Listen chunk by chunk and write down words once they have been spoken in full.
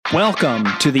Welcome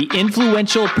to the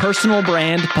Influential Personal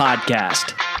Brand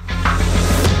Podcast.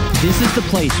 This is the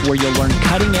place where you'll learn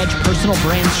cutting-edge personal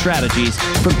brand strategies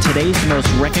from today's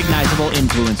most recognizable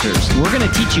influencers. We're going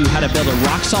to teach you how to build a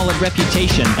rock-solid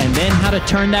reputation and then how to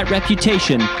turn that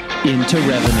reputation into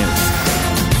revenue.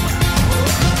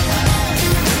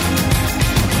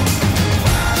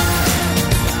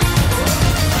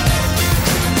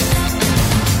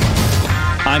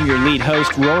 I'm your lead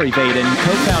host, Rory Vaden,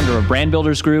 co-founder of Brand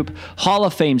Builders Group, Hall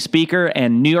of Fame speaker,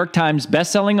 and New York Times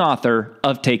bestselling author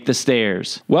of Take the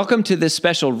Stairs. Welcome to this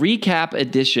special recap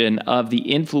edition of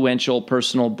the Influential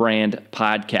Personal Brand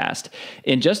Podcast.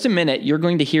 In just a minute, you're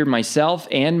going to hear myself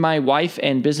and my wife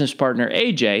and business partner,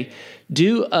 AJ,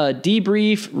 do a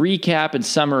debrief, recap, and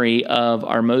summary of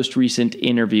our most recent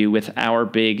interview with our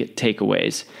big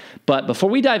takeaways. But before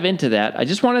we dive into that, I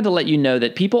just wanted to let you know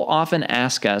that people often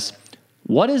ask us,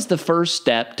 what is the first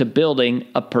step to building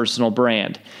a personal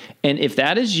brand? And if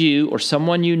that is you or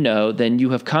someone you know, then you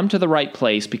have come to the right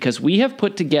place because we have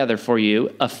put together for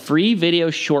you a free video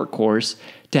short course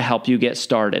to help you get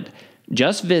started.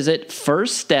 Just visit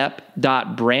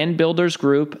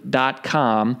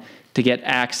firststep.brandbuildersgroup.com to get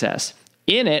access.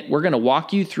 In it, we're going to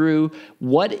walk you through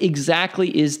what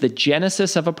exactly is the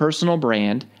genesis of a personal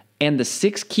brand and the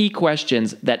 6 key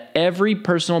questions that every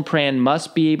personal brand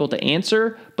must be able to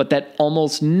answer, but that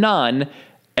almost none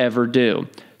ever do.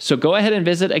 So go ahead and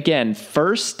visit, again,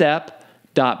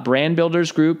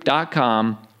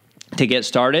 firststep.brandbuildersgroup.com to get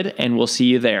started, and we'll see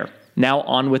you there. Now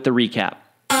on with the recap.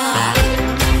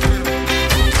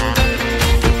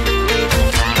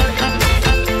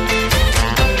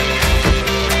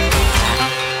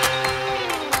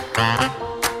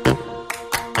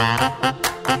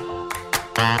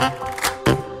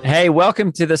 Hey,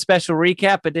 welcome to the special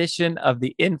recap edition of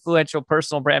the Influential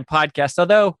Personal Brand Podcast.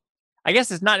 Although, I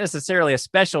guess it's not necessarily a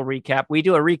special recap. We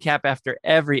do a recap after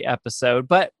every episode.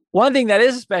 But one thing that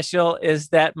is special is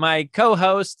that my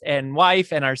co-host and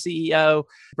wife and our CEO,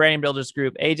 Brand Builders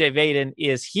Group, AJ Vaden,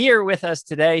 is here with us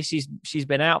today. She's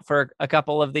been out for a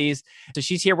couple of these. So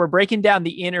she's here. We're breaking down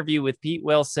the interview with Pete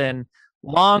Wilson,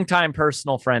 longtime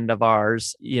personal friend of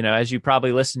ours. You know, as you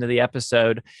probably listened to the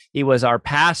episode, he was our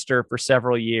pastor for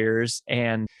several years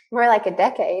and more like a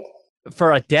decade.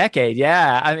 For a decade.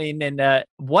 Yeah. I mean, and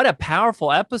what a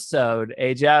powerful episode,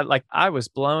 AJ. Like, I was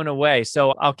blown away.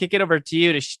 So I'll kick it over to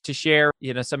you to share,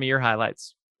 some of your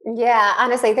highlights. Yeah,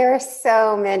 honestly, there are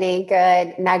so many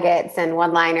good nuggets and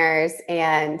one-liners,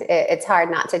 and it's hard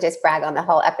not to just brag on the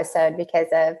whole episode because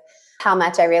of how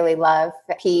much I really love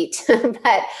Pete,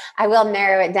 but I will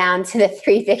narrow it down to the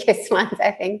 3 biggest ones I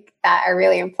think that are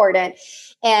really important.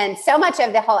 And so much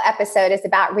of the whole episode is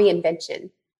about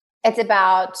reinvention. It's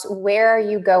about where are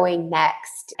you going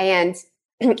next? And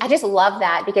I just love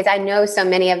that because I know so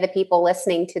many of the people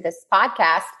listening to this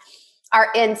podcast are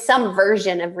in some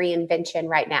version of reinvention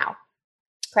right now,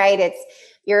 right? It's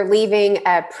you're leaving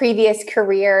a previous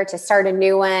career to start a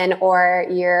new one, or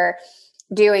you're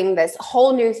doing this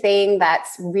whole new thing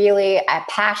that's really a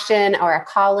passion or a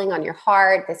calling on your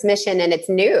heart, this mission, and it's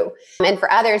new. And for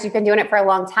others, you've been doing it for a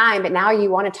long time, but now you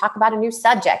want to talk about a new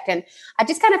subject. And I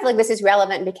just kind of feel like this is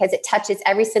relevant because it touches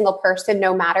every single person,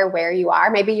 no matter where you are.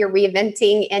 Maybe you're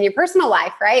reinventing in your personal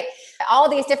life, right? All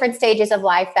these different stages of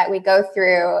life that we go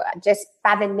through, just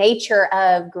by the nature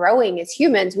of growing as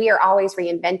humans, we are always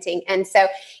reinventing. And so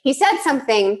he said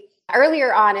something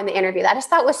earlier on in the interview that I just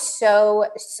thought was so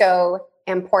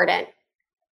important.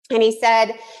 And he said,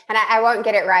 and I won't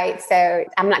get it right, so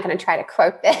I'm not going to try to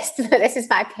quote this, but this is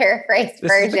my paraphrased version.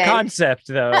 This is the concept,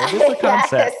 though. This is the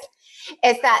concept. Yes.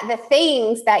 It's that the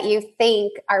things that you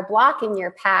think are blocking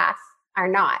your path are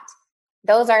not.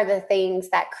 Those are the things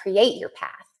that create your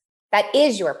path. That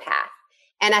is your path.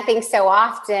 And I think so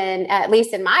often, at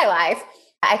least in my life,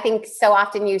 I think so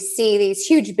often you see these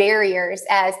huge barriers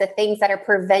as the things that are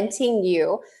preventing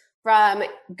you from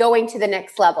going to the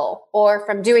next level or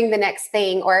from doing the next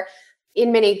thing, or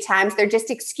in many times they're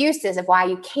just excuses of why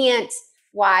you can't,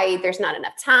 why there's not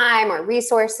enough time or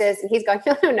resources. And he's going,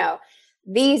 no,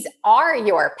 these are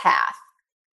your path.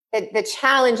 The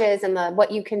challenges and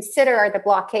what you consider are the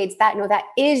blockades, that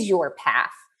is your path.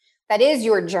 That is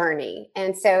your journey.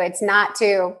 And so it's not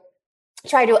to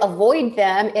try to avoid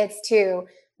them.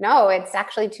 It's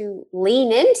actually to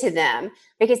lean into them,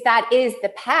 because that is the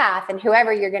path. And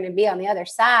whoever you're going to be on the other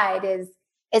side is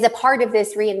a part of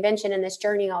this reinvention and this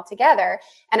journey altogether.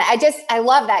 And I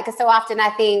love that, because so often I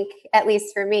think, at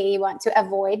least for me, you want to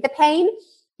avoid the pain.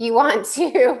 You want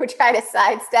to try to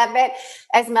sidestep it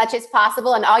as much as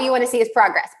possible. And all you want to see is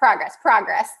progress.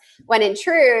 When in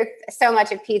truth, so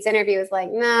much of Pete's interview is like,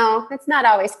 no, it's not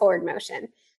always forward motion.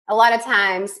 A lot of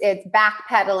times it's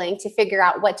backpedaling to figure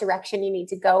out what direction you need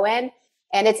to go in.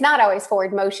 And it's not always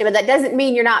forward motion, but that doesn't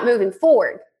mean you're not moving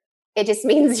forward. It just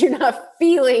means you're not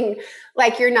feeling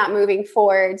like you're not moving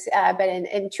forward. But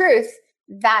in truth,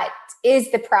 that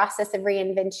is the process of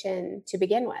reinvention to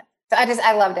begin with. So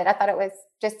I loved it. I thought it was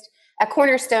just a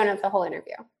cornerstone of the whole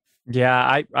interview.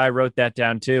 Yeah, I wrote that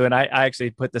down too. And I actually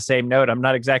put the same note. I'm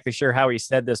not exactly sure how he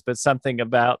said this, but something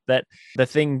about that the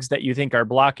things that you think are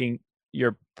blocking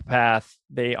your path,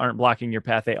 they aren't blocking your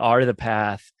path. They are the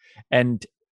path. And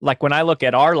like when I look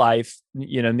at our life,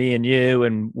 me and you,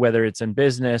 and whether it's in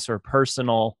business or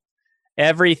personal,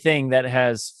 everything that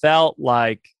has felt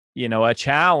like, a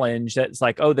challenge that's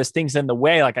like, oh, this thing's in the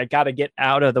way, like I got to get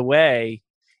out of the way.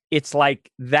 It's like,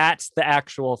 that's the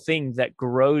actual thing that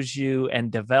grows you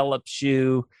and develops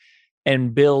you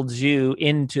and builds you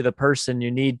into the person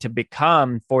you need to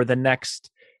become for the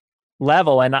next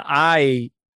level. And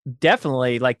I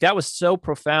definitely, like, that was so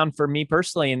profound for me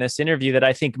personally in this interview, that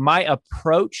I think my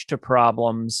approach to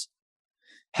problems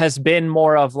has been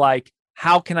more of like,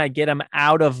 how can I get them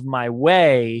out of my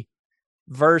way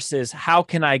versus how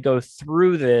can I go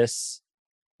through this?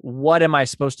 What am I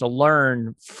supposed to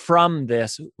learn from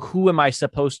this? Who am I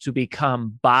supposed to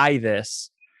become by this?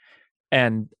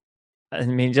 And I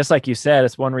mean, just like you said,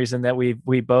 it's one reason that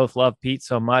we both love Pete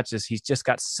so much, is he's just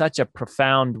got such a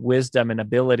profound wisdom and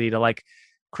ability to like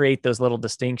create those little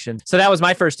distinctions. So that was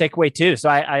my first takeaway too. So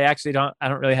I actually don't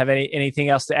really have anything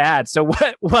else to add. So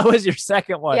what was your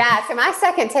second one? Yeah. So my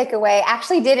second takeaway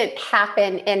actually didn't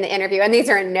happen in the interview, and these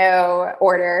are in no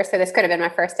order. So this could have been my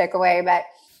first takeaway, but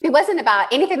it wasn't about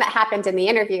anything that happened in the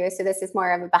interview. So this is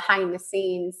more of a behind the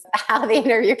scenes, how the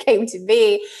interview came to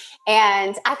be.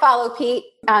 And I follow Pete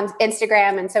on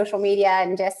Instagram and social media,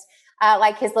 and just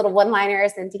like his little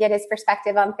one-liners and to get his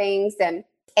perspective on things. And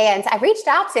I reached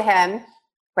out to him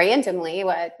randomly,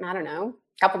 a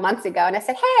couple months ago. And I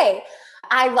said, hey,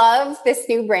 I love this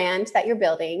new brand that you're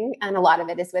building. And a lot of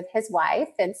it is with his wife.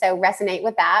 And so resonate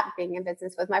with that, being in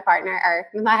business with my partner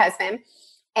or my husband.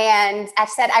 And I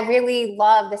said, I really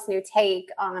love this new take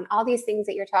on all these things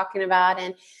that you're talking about.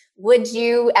 And would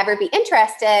you ever be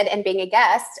interested in being a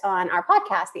guest on our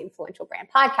podcast, the Influential Brand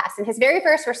Podcast? And his very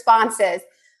first response is,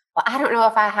 well, I don't know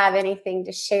if I have anything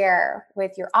to share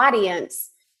with your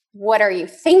audience. What are you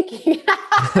thinking?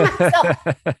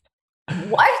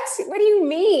 What do you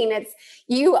mean?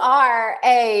 You are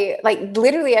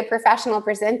literally a professional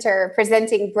presenter,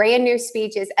 presenting brand new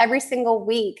speeches every single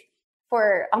week.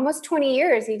 For almost 20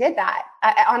 years, he did that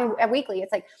on a weekly.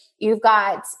 It's like, you've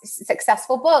got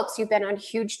successful books, you've been on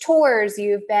huge tours,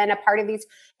 you've been a part of these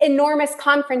enormous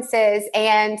conferences,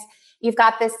 and you've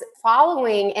got this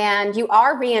following, and you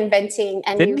are reinventing.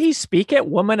 And didn't he speak at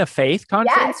Woman of Faith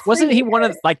conference? Yes, wasn't he one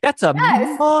of that's a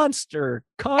monster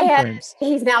conference? And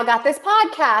he's now got this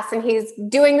podcast, and he's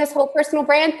doing this whole personal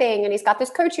brand thing, and he's got this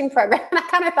coaching program. And I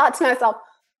kind of thought to myself,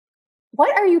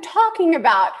 what are you talking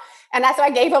about? And that's why I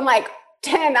gave him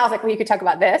 10. I was like, well, you could talk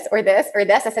about this or this or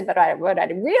this. I said, but what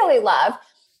I'd really love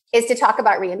is to talk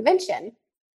about reinvention.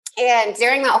 And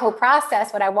during that whole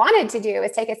process, what I wanted to do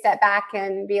is take a step back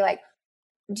and be like,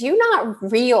 do you not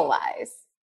realize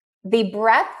the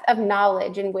breadth of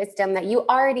knowledge and wisdom that you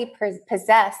already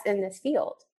possess in this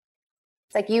field?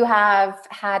 It's like, you have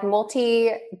had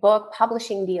multi-book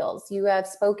publishing deals. You have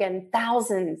spoken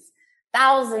thousands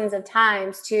of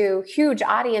times to huge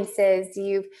audiences.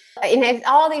 And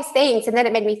all these things. And then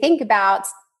it made me think about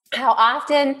how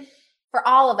often for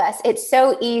all of us, it's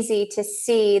so easy to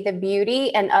see the beauty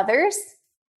in others,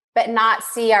 but not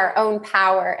see our own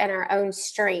power and our own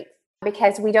strength,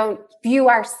 because we don't view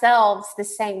ourselves the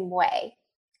same way.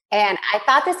 And I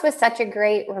thought this was such a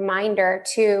great reminder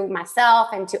to myself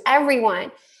and to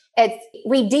everyone.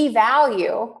 We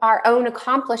devalue our own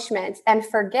accomplishments and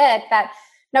forget that,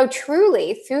 no,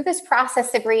 truly, through this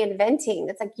process of reinventing,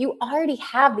 it's like, you already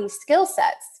have these skill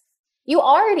sets. You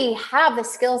already have the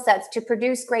skill sets to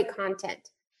produce great content,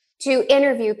 to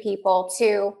interview people,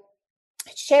 to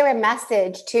share a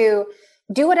message, to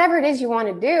do whatever it is you want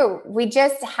to do. We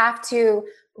just have to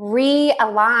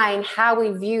realign how we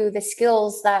view the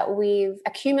skills that we've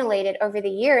accumulated over the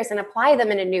years and apply them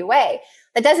in a new way.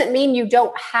 That doesn't mean you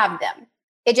don't have them.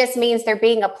 It just means they're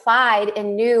being applied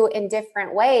in new and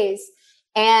different ways.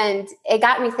 And it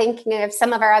got me thinking of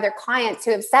some of our other clients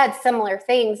who have said similar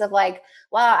things of like,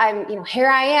 well, here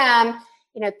I am,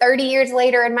 30 years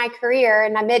later in my career,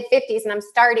 in my mid 50s, and I'm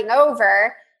starting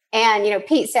over. And,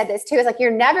 Pete said this too. It's like,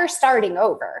 you're never starting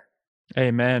over.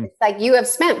 Amen. It's like, you have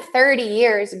spent 30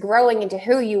 years growing into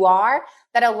who you are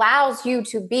that allows you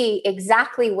to be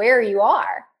exactly where you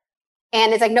are.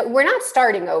 And it's like, no, we're not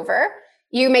starting over.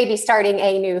 You may be starting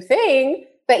a new thing,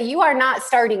 but you are not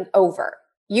starting over.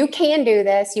 You can do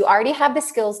this. You already have the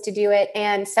skills to do it.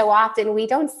 And so often we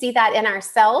don't see that in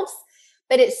ourselves,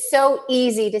 but it's so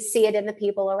easy to see it in the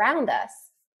people around us.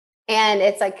 And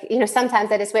it's like,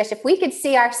 sometimes I just wish if we could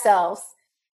see ourselves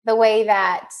the way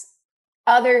that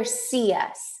others see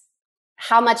us,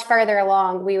 how much further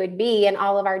along we would be in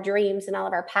all of our dreams and all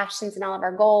of our passions and all of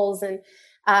our goals. And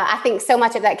I think so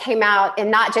much of that came out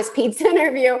in not just Pete's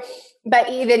interview, but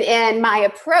even in my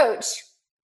approach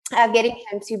of getting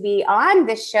him to be on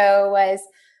the show was,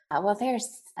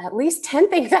 there's at least 10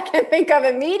 things I can think of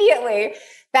immediately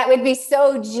that would be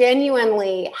so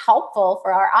genuinely helpful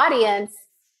for our audience.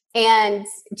 And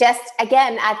just,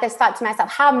 again, I just thought to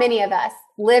myself, how many of us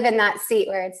live in that seat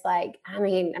where it's like,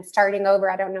 I'm starting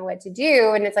over. I don't know what to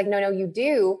do. And it's like, no, you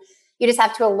do. You just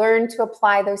have to learn to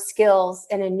apply those skills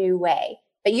in a new way.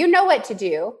 But you know what to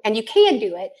do and you can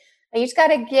do it. You just got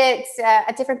to get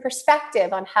a different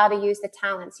perspective on how to use the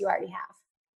talents you already have.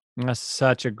 That's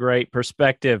such a great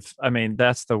perspective.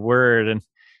 That's the word. And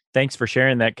thanks for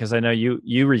sharing that, because I know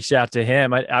you reached out to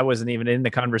him. I wasn't even in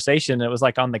the conversation. It was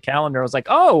like on the calendar. I was like,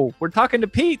 oh, we're talking to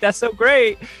Pete. That's so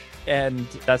great. And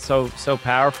that's so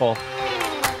powerful.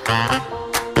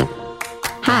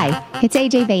 Hi, it's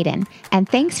AJ Vaden, and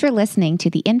thanks for listening to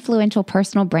the Influential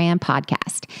Personal Brand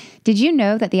Podcast. Did you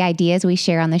know that the ideas we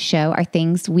share on the show are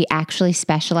things we actually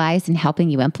specialize in helping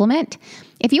you implement?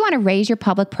 If you want to raise your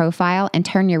public profile and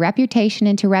turn your reputation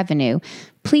into revenue,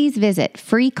 please visit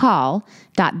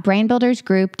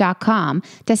freecall.brandbuildersgroup.com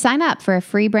to sign up for a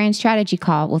free brand strategy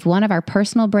call with one of our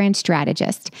personal brand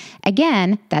strategists.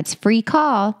 Again, that's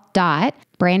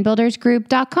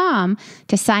freecall.brandbuildersgroup.com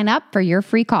to sign up for your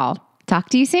free call. Talk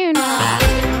to you soon.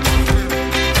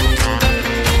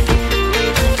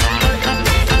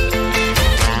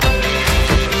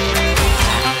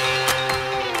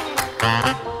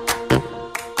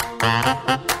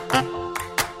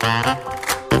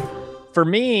 For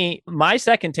me, my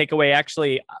second takeaway,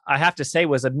 actually, I have to say,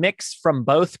 was a mix from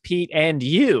both Pete and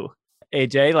you,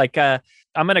 AJ.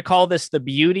 I'm going to call this the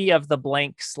beauty of the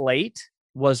blank slate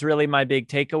was really my big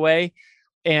takeaway.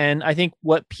 And I think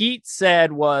what Pete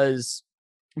said was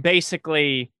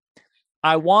basically,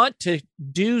 I want to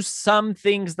do some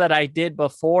things that I did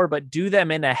before, but do them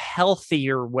in a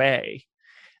healthier way.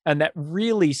 And that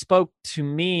really spoke to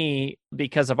me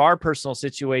because of our personal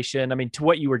situation. To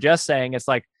what you were just saying, it's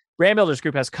like Brand Builders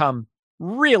Group has come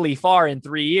really far in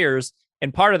 3 years.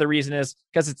 And part of the reason is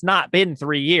because it's not been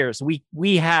 3 years.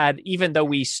 We had, even though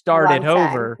we started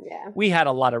over, we had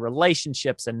a lot of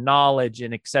relationships and knowledge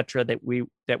and et cetera that we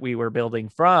were building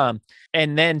from.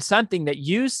 And then something that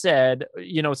you said,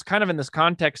 it's kind of in this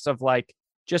context of like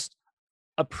just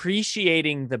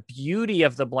appreciating the beauty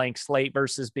of the blank slate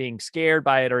versus being scared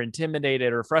by it or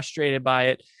intimidated or frustrated by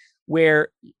it, where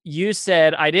you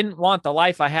said, I didn't want the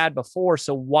life I had before,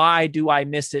 so why do I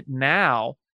miss it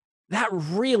now? That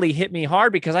really hit me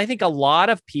hard, because I think a lot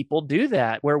of people do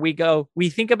that, where we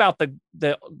think about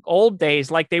the old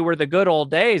days like they were the good old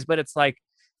days, but it's like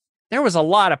there was a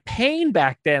lot of pain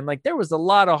back then. Like there was a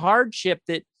lot of hardship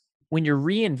that when you're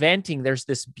reinventing, there's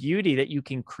this beauty that you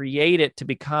can create it to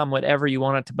become whatever you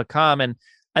want it to become. And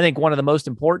I think one of the most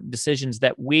important decisions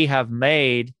that we have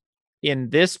made in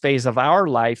this phase of our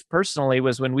life personally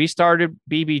was when we started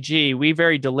BBG, we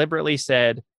very deliberately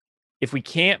said, if we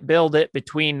can't build it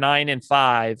between 9 and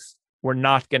 5, we're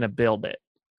not going to build it.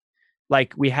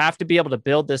 Like we have to be able to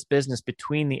build this business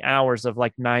between the hours of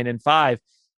like 9 and 5,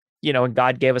 and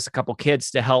God gave us a couple kids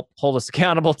to help hold us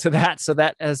accountable to that. So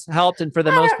that has helped. And for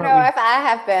the most part, I don't know if I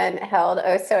have been held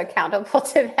so accountable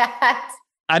to that.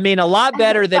 A lot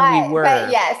better than we were.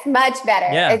 But yes, much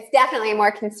better. Yeah. It's definitely a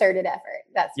more concerted effort.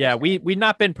 That's sure. We've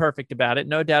not been perfect about it.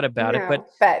 No doubt about it. But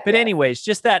yes. Anyways,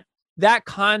 just that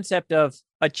concept of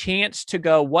a chance to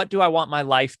go, what do I want my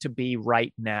life to be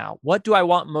right now? What do I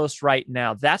want most right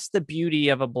now? That's the beauty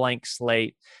of a blank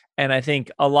slate. And I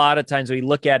think a lot of times we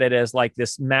look at it as like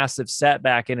this massive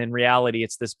setback. And in reality,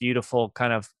 it's this beautiful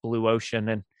kind of blue ocean.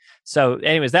 And so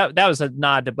anyways, that was a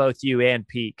nod to both you and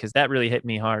Pete, because that really hit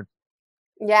me hard.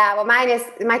 Yeah. Well,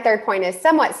 my third point is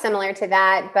somewhat similar to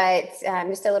that, but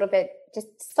just a little bit, just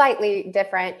slightly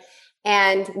different.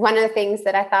 And one of the things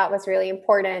that I thought was really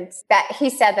important that he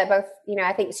said that both,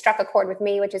 I think struck a chord with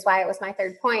me, which is why it was my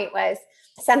third point, was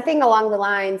something along the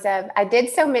lines of, I did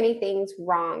so many things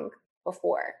wrong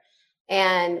before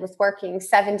and was working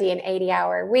 70 and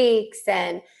 80-hour weeks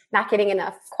and not getting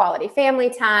enough quality family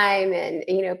time and,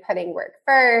 putting work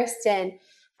first and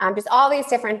just all these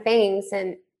different things.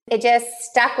 And it just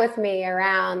stuck with me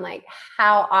around like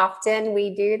how often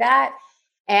we do that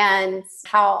and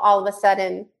how all of a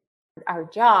sudden our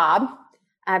job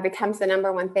becomes the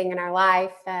number one thing in our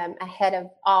life ahead of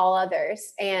all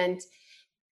others.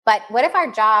 But what if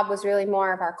our job was really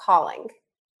more of our calling?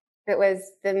 It was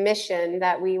the mission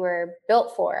that we were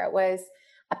built for. It was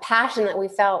a passion that we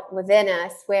felt within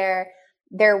us, where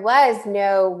there was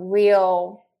no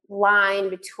real line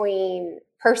between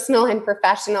personal and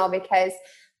professional because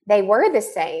they were the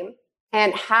same.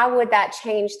 And how would that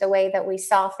change the way that we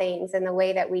saw things and the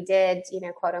way that we did,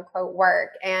 quote unquote,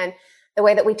 work, and the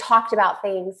way that we talked about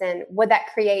things? And would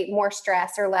that create more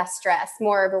stress or less stress,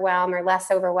 more overwhelm or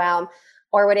less overwhelm?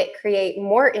 Or would it create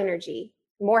more energy,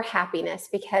 more happiness,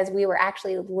 because we were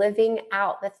actually living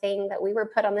out the thing that we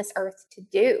were put on this earth to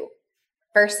do,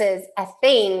 versus a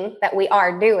thing that we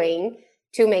are doing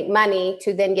to make money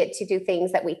to then get to do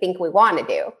things that we think we want to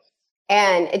do?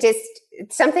 And it's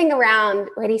something around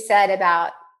what he said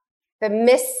about the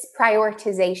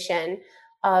misprioritization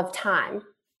of time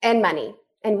and money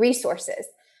and resources.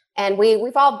 And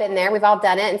we've all been there. We've all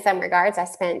done it in some regards. I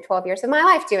spent 12 years of my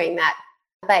life doing that.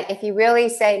 But if you really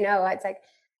say no, it's like,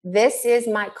 this is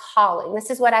my calling. This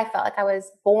is what I felt like I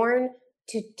was born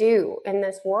to do in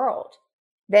this world.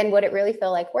 Then would it really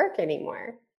feel like work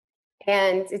anymore?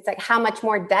 And it's like, how much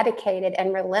more dedicated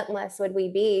and relentless would we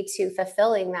be to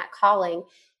fulfilling that calling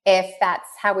if that's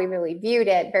how we really viewed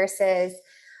it, versus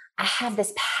I have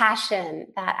this passion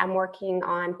that I'm working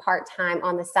on part-time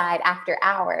on the side after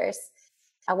hours.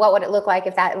 What would it look like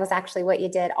if that was actually what you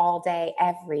did all day,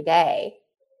 every day?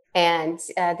 And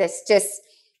this just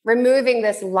removing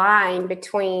this line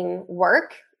between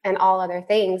work and all other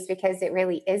things, because it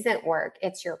really isn't work.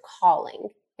 It's your calling.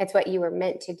 It's what you were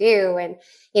meant to do. And,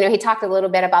 he talked a little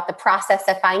bit about the process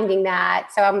of finding that.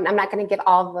 So I'm not going to give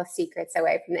all the secrets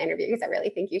away from the interview, because I really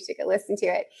think you should go listen to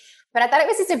it. But I thought it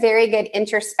was just a very good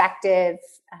introspective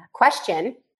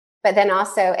question, but then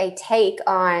also a take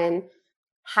on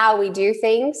how we do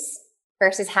things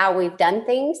versus how we've done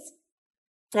things.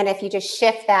 And if you just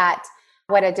shift that,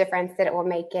 what a difference that it will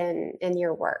make in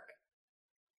your work.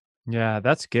 Yeah,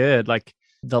 that's good. Like,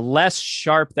 the less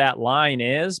sharp that line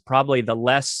is, probably the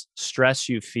less stress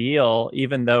you feel,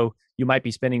 even though you might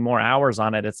be spending more hours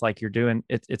on it. It's like you're doing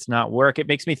it. It's not work. It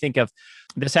makes me think of,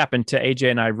 this happened to AJ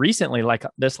and I recently, like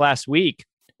this last week.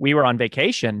 We were on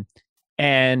vacation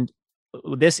and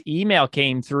this email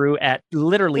came through at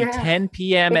literally 10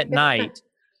 p.m. at night.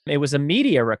 It was a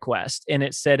media request and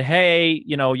it said, hey,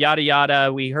 yada,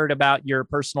 yada. We heard about your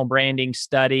personal branding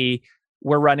study.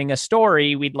 We're running a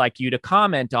story. We'd like you to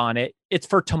comment on it. It's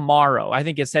for tomorrow. I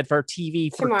think it said for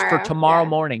TV for tomorrow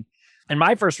morning. And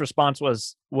my first response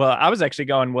was, well, I was actually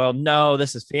going, well, no,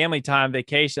 this is family time,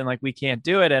 vacation. Like, we can't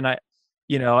do it. And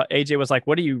AJ was like,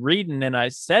 what are you reading? And I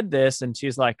said this, and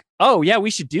she's like, oh yeah,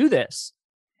 we should do this.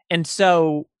 And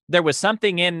so there was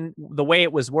something in the way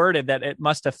it was worded that it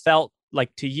must have felt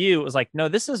like to you, it was like, no,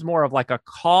 this is more of like a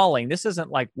calling. This isn't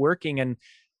like working.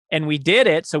 And we did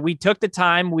it. So we took the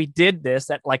time. We did this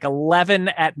at like 11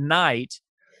 at night.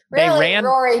 Really,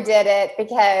 Rory did it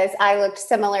because I looked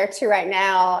similar to right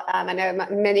now. I know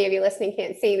many of you listening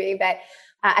can't see me, but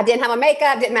I didn't have my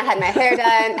makeup, didn't have my hair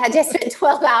done. I just spent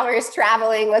 12 hours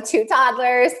traveling with 2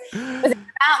 toddlers, was in the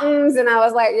mountains. And I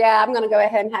was like, yeah, I'm going to go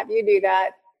ahead and have you do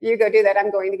that. You go do that.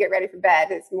 I'm going to get ready for bed.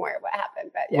 It's more what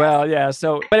happened. But yes. Well, yeah.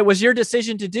 So, but it was your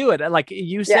decision to do it. Like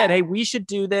you said, hey, we should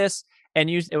do this. And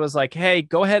it was like, hey,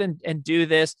 go ahead and do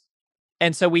this.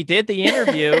 And so we did the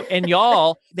interview and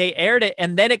they aired it.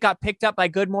 And then it got picked up by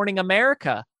Good Morning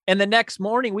America. And the next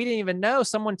morning, we didn't even know.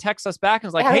 Someone texted us back and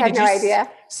was like, hey, did you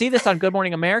see this on Good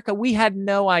Morning America? We had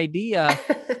no idea.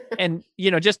 And,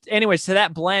 just anyways, to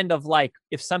that blend of like,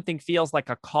 if something feels like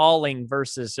a calling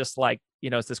versus just like,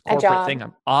 it's this corporate thing,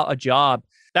 a job,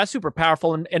 that's super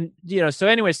powerful. And so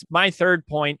anyways, my third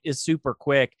point is super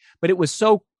quick, but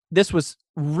this was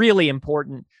really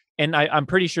important. And I'm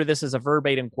pretty sure this is a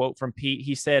verbatim quote from Pete.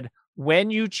 He said,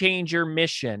 when you change your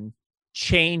mission,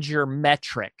 change your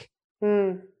metric.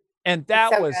 And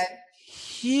that was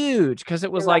huge, because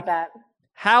it was like,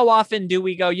 how often do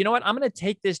we go, you know what, I'm going to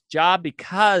take this job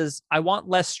because I want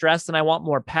less stress and I want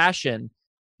more passion.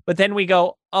 But then we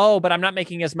go, oh, but I'm not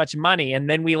making as much money. And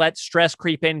then we let stress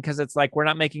creep in because it's like, we're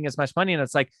not making as much money. And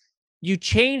it's like, you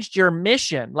changed your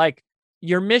mission. Like,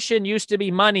 your mission used to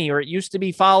be money, or it used to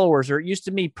be followers, or it used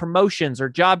to be promotions or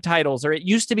job titles, or it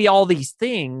used to be all these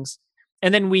things.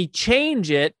 And then we change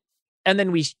it. And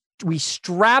then we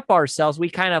strap ourselves,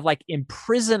 we kind of like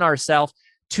imprison ourselves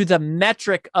to the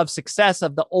metric of success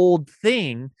of the old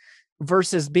thing,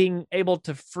 versus being able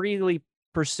to freely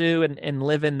pursue and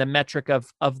live in the metric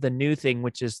of the new thing,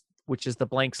 which is the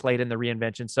blank slate and the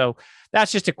reinvention. So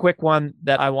that's just a quick one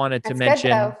that I wanted to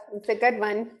mention. Good, though. It's a good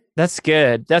one. That's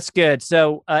good. That's good.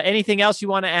 So anything else you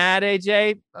want to add,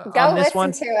 AJ, Go on this listen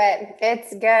one? to it.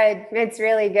 It's good. It's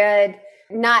really good.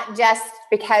 Not just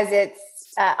because it's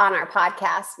on our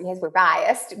podcast because we're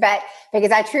biased, but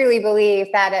because I truly believe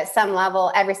that at some level,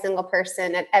 every single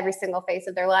person at every single phase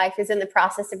of their life is in the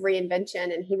process of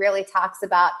reinvention. And he really talks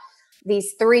about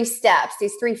these 3 steps,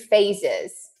 these 3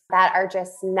 phases that are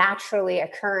just naturally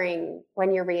occurring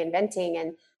when you're reinventing,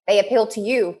 and they appeal to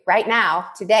you right now,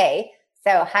 today.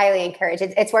 So highly encourage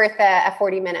it. It's worth a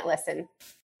 40-minute listen.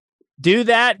 Do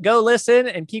that. Go listen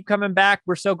and keep coming back.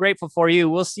 We're so grateful for you.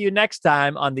 We'll see you next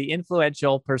time on The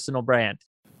Influential Personal Brand.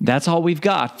 That's all we've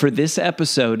got for this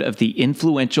episode of the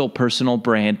Influential Personal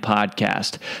Brand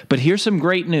podcast. But here's some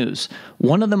great news.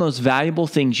 One of the most valuable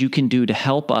things you can do to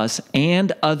help us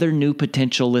and other new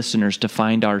potential listeners to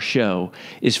find our show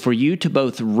is for you to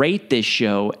both rate this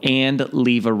show and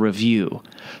leave a review.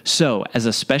 So, as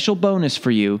a special bonus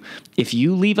for you, if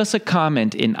you leave us a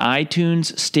comment in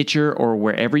iTunes, Stitcher, or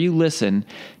wherever you listen,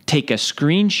 take a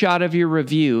screenshot of your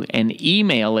review and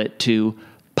email it to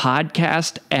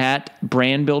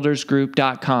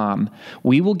podcast@brandbuildersgroup.com.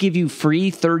 We will give you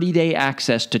free 30-day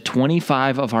access to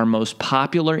 25 of our most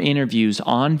popular interviews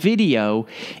on video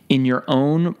in your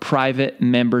own private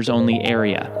members-only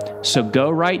area. So go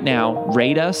right now,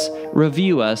 rate us,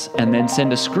 review us, and then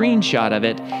send a screenshot of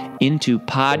it into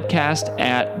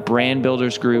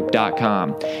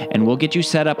podcast@brandbuildersgroup.com. And we'll get you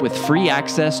set up with free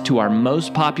access to our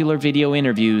most popular video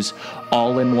interviews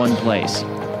all in one place.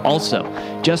 Also,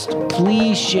 just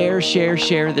please share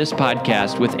this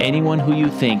podcast with anyone who you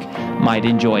think might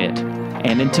enjoy it.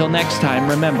 And until next time,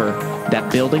 remember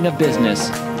that building a business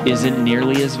isn't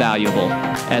nearly as valuable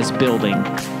as building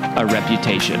a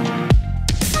reputation.